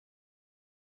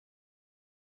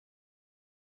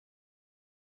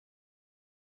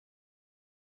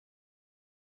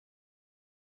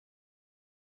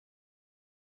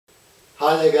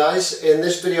Hi there guys, in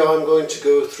this video I'm going to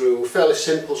go through a fairly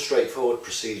simple straightforward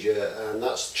procedure, and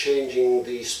that's changing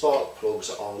the spark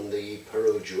plugs on the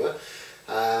Perodua.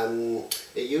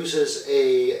 It uses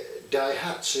a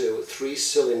Daihatsu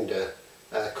 3-cylinder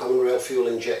common rail fuel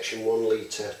injection 1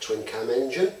 litre twin cam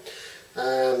engine.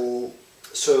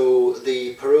 So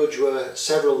the Perodua,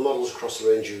 several models across the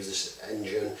range use this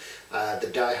engine. The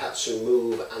Daihatsu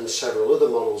Move and several other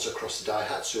models across the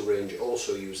Daihatsu range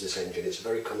also use this engine. It's a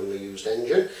very commonly used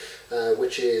engine,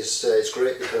 which is it's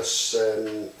great because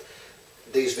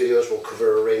these videos will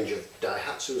cover a range of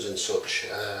Daihatsus and such.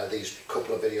 These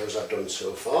couple of videos I've done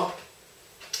so far.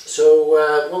 So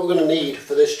what we're going to need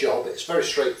for this job, it's very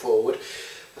straightforward,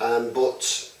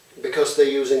 but because they're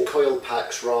using coil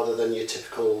packs rather than your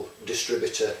typical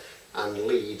distributor and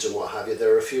leads and what have you,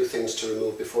 there are a few things to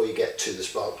remove before you get to the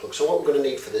spark plug. So what we're going to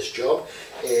need for this job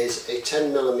is a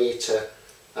 10mm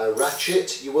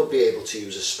ratchet. You would be able to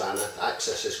use a spanner.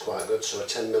 Access is quite good, so a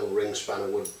 10mm ring spanner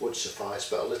would suffice,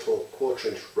 but a little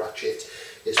 1/4" ratchet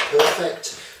is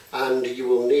perfect. And you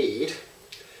will need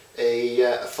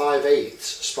a 5/8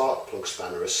 spark plug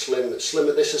spanner,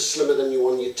 slimmer. This is slimmer than the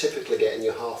one you typically get in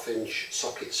your 1/2"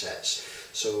 socket sets.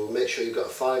 So make sure you've got a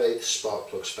 5/8 spark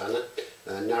plug spanner,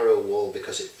 a narrow wall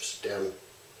because it's down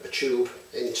a tube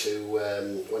into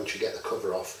once you get the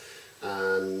cover off,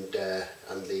 and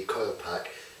the coil pack,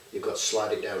 you've got to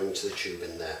slide it down into the tube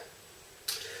in there.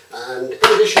 And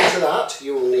in addition to that,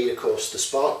 you will need, of course, the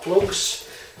spark plugs,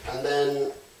 and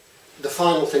then the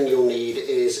final thing you'll need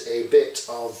is a bit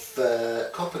of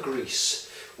copper grease,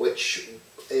 which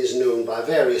is known by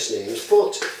various names,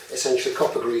 but essentially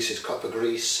copper grease is copper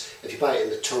grease. If you buy it in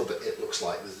the tub, it looks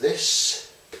like this.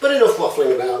 But enough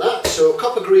waffling about that. So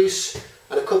copper grease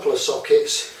and a couple of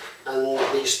sockets and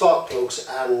the spark plugs,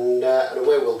 and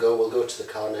away we'll go. We'll go to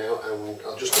the car now, and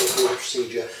I'll just go through the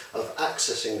procedure of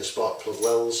accessing the spark plug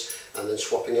wells and then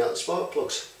swapping out the spark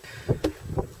plugs.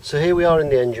 So here we are in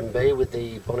the engine bay with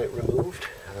the bonnet removed,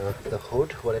 the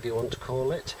hood, whatever you want to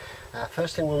call it.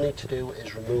 First thing we'll need to do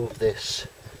is remove this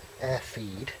air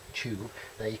feed tube.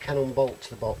 Now you can unbolt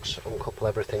the box, uncouple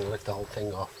everything, lift the whole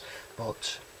thing off,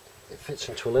 but it fits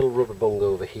into a little rubber bung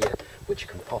over here which you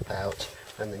can pop out,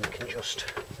 and then you can just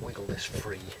wiggle this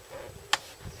free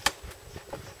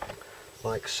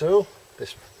like so,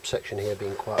 this section here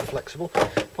being quite flexible.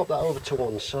 Pop that over to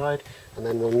one side, and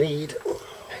then we'll need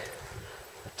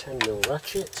a 10mm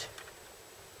ratchet,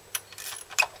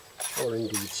 or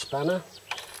indeed spanner.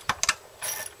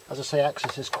 As I say,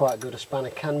 access is quite good. A spanner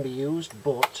can be used,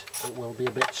 but it will be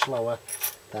a bit slower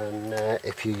than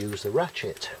if you use the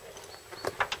ratchet.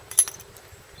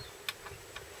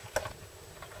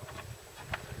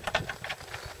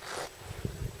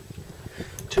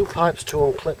 Two pipes to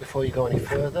unclip before you go any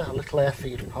further. A little air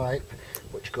feed pipe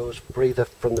which goes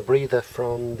from the breather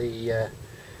from the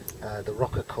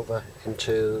rocker cover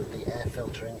into the air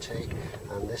filter intake,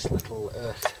 and this little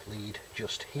earth lead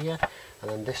just here, and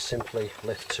then this simply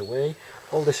lifts away.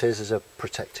 All this is a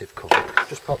protective cover.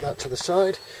 Just pop that to the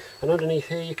side, and underneath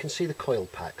here you can see the coil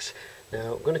packs.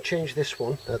 Now I'm going to change this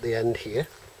one at the end here,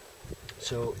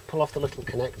 so pull off the little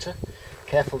connector.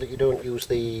 Careful that you don't lose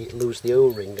the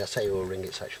O-ring. I say O-ring,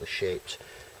 it's actually shaped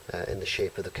in the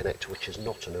shape of the connector, which is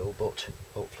not an O, but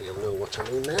hopefully you'll know what I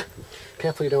mean there.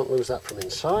 Careful you don't lose that from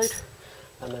inside.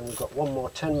 And then we've got one more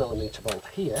 10mm bolt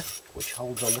here which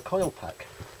holds on the coil pack.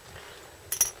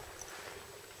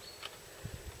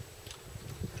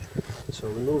 So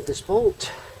remove this bolt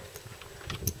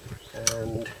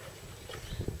and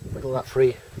wiggle that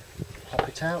free, pop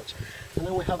it out, and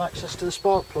then we have access to the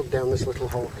spark plug down this little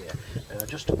hole here. Now I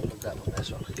just unplugged that one there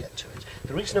so I could get to it.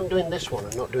 The reason I'm doing this one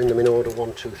and not doing them in order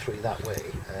 1, 2, 3 that way,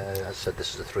 as I said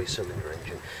this is a 3-cylinder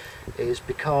engine, is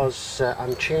because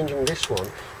I'm changing this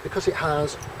one because it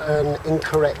has an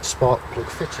incorrect spark plug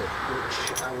fitted,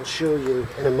 which I will show you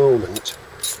in a moment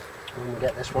when we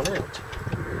get this one out.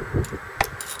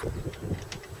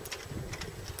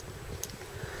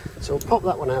 So pop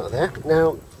that one out of there.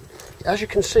 Now, as you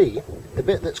can see, the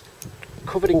bit that's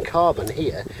covered in carbon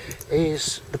here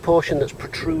is the portion that's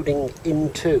protruding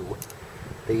into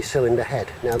the cylinder head.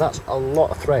 Now that's a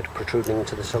lot of thread protruding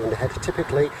into the cylinder head.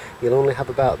 Typically you'll only have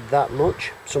about that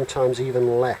much, sometimes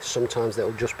even less, sometimes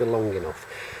it'll just be long enough.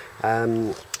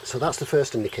 So that's the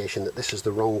first indication that this is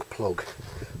the wrong plug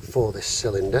for this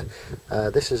cylinder.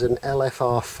 This is an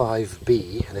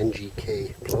LFR5B, an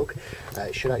NGK plug.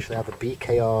 It should actually have a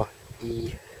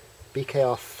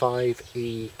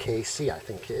BKR5EKC, I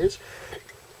think it is.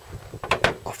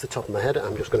 Off the top of my head,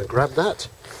 I'm just going to grab that.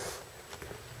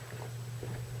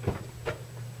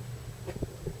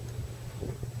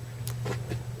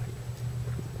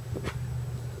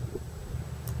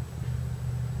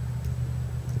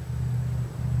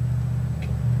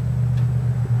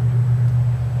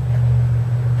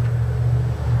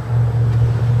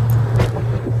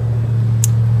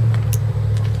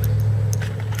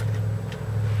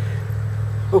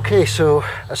 Okay, so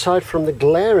aside from the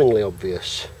glaringly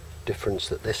obvious difference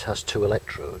that this has two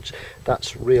electrodes,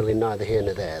 that's really neither here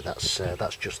nor there.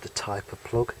 That's just the type of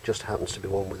plug. It just happens to be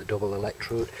one with a double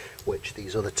electrode, which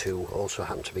these other two also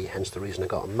happen to be, hence the reason I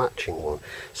got a matching one.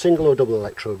 Single or double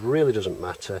electrode really doesn't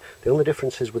matter. The only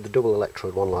difference is with the double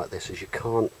electrode one like this is you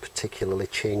can't particularly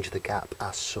change the gap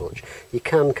as such. You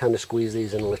can kind of squeeze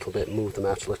these in a little bit, move them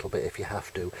out a little bit if you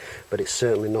have to, but it's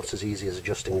certainly not as easy as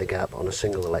adjusting the gap on a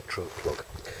single electrode plug.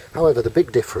 However, the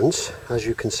big difference, as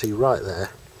you can see right there,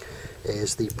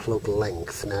 is the plug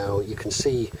length. Now you can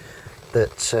see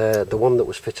that the one that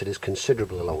was fitted is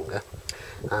considerably longer,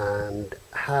 and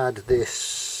had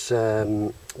this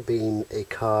been a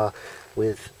car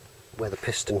with where the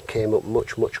piston came up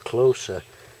much closer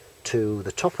to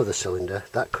the top of the cylinder,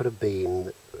 that could have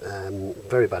been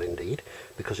very bad indeed,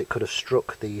 because it could have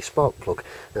struck the spark plug.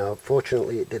 Now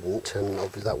fortunately it didn't, and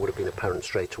obviously that would have been apparent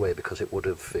straight away, because it would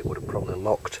have probably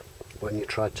locked. When you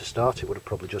tried to start, it would have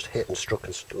probably just hit and struck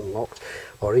and locked,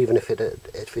 or even if it had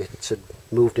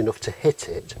moved enough to hit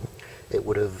it, it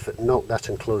would have knocked that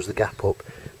and closed the gap up,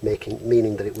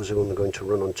 meaning that it was only going to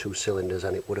run on two cylinders,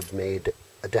 and it would have made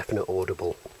a definite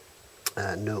audible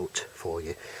note for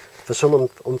you. For some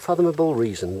unfathomable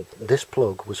reason, this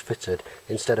plug was fitted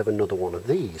instead of another one of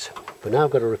these. But now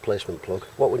I've got a replacement plug.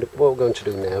 What we're going to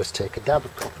do now is take a dab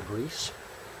of copper grease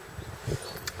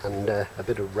and a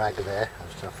bit of rag there,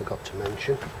 as I forgot to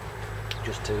mention,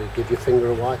 just to give your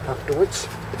finger a wipe afterwards.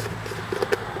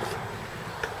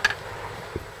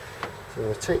 So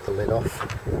we'll take the lid off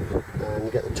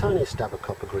and get the tiniest dab of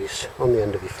copper grease on the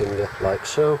end of your finger, like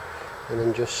so, and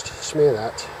then just smear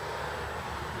that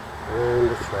around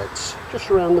the threads, just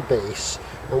around the base.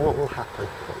 And what will happen,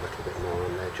 put a little bit more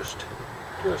on there just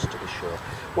to be sure,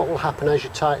 what will happen as you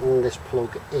tighten this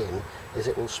plug in is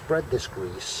it will spread this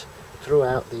grease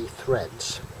throughout the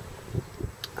threads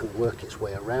and work its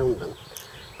way around them.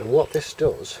 And what this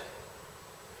does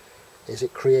is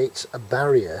it creates a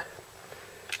barrier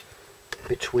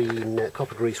between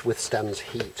copper grease withstands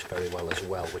heat very well as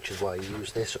well, which is why you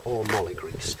use this or moly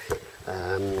grease.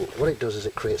 What it does is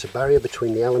it creates a barrier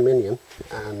between the aluminium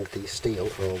and the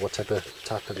steel, or whatever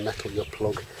type of metal your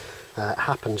plug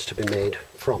happens to be made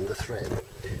from the thread.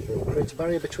 It creates a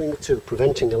barrier between the two,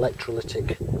 preventing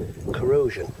electrolytic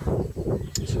corrosion.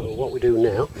 So what we do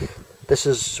now, this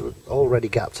is already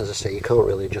gapped, as I say. You can't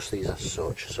really adjust these as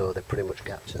such, so they're pretty much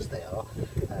gapped as they are.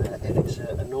 If it's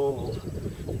a normal,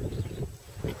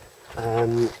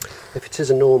 if it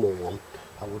is a normal one,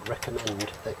 I would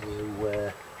recommend that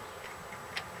you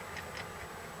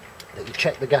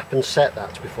check the gap and set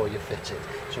that before you fit it.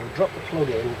 So we drop the plug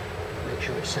in, make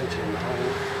sure it's centered in the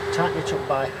hole, tighten it up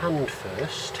by hand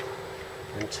first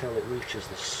until it reaches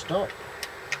the stop.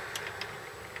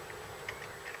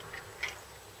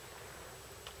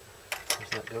 Is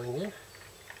that going in?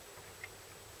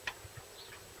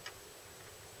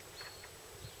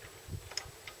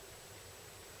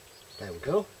 There we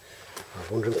go. I was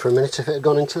wondering for a minute if it had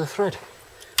gone into the thread.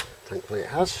 Thankfully it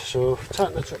has, so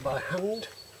tighten that up by hand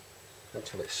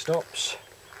until it stops,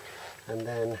 and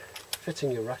then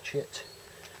fitting your ratchet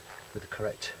with the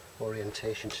correct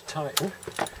orientation to tighten.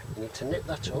 You need to nip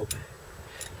that up.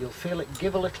 You'll feel it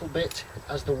give a little bit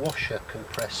as the washer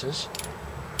compresses,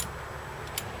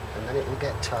 and then it will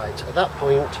get tight. At that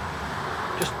point,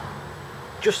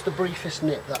 just the briefest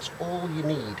nip, that's all you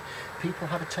need. People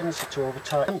have a tendency to over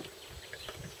tighten.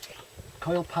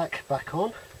 Coil pack back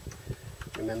on.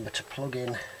 Remember to plug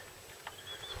in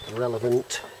the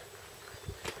relevant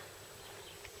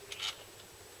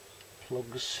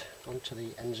plugs onto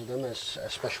the ends of them,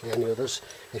 especially any others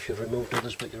if you've removed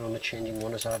others but you're only changing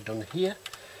one, as I've done here.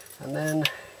 And then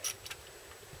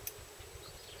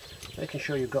making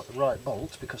sure you've got the right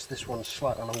bolts, because this one's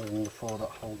slightly longer than the four that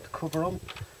hold the cover on.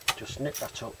 Just nip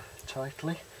that up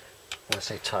tightly. When I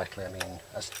say tightly, I mean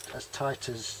as tight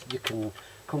as you can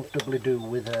comfortably do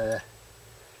with a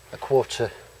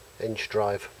 1/4 inch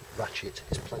drive ratchet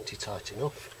is plenty tight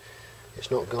enough.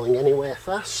 It's not going anywhere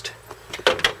fast.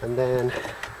 And then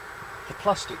the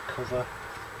plastic cover,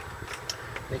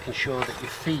 making sure that you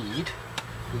feed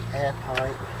the air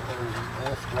pipe and the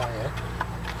earth wire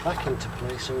back into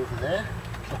place over there,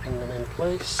 clipping them in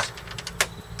place,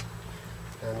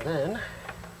 and then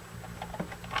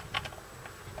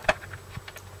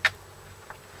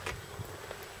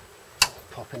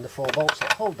pop in the 4 bolts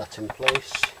that hold that in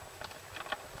place.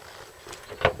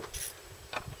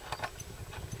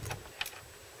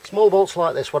 Small bolts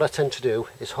like this, what I tend to do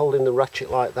is holding the ratchet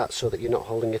like that so that you're not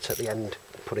holding it at the end,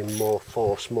 putting more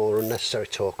force, more unnecessary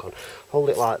torque on. Hold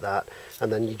it like that,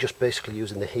 and then you're just basically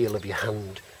using the heel of your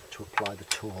hand to apply the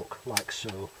torque, like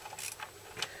so.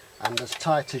 and as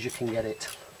tight as you can get it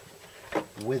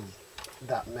with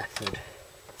that method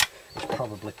is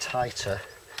probably tighter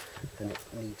than it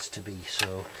needs to be,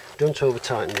 so don't over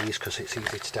tighten these because it's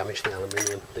easy to damage the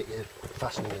aluminium that you're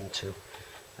fastening into.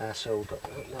 So we've got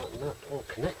that all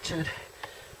connected.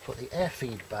 Put the air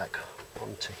feed back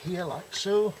onto here like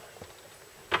so.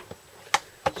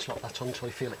 Slot that on until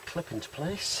you feel it clip into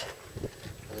place,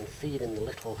 and then feed in the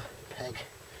little peg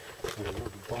and the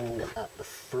little bung at the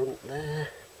front there.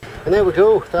 And there we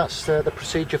go, that's the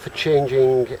procedure for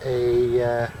changing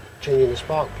the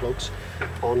spark plugs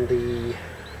on the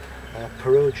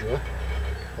Perodua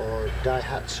or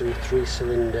Daihatsu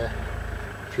 3-cylinder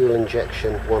fuel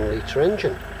injection 1 litre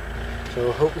engine. So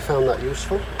I hope you found that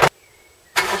useful.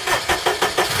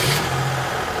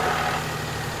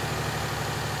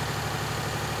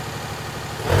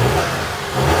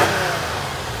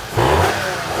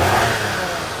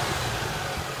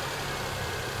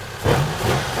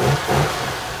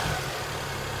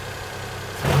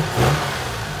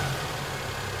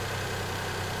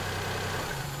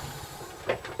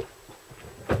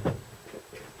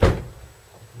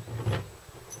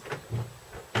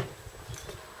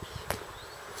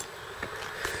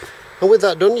 And with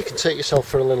that done, you can take yourself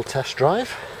for a little test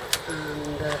drive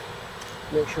and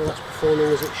make sure that's performing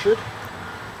as it should.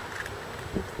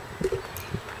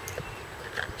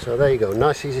 So there you go,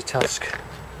 nice easy task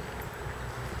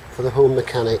for the home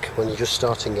mechanic when you're just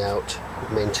starting out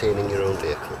maintaining your own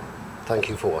vehicle. Thank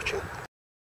you for watching.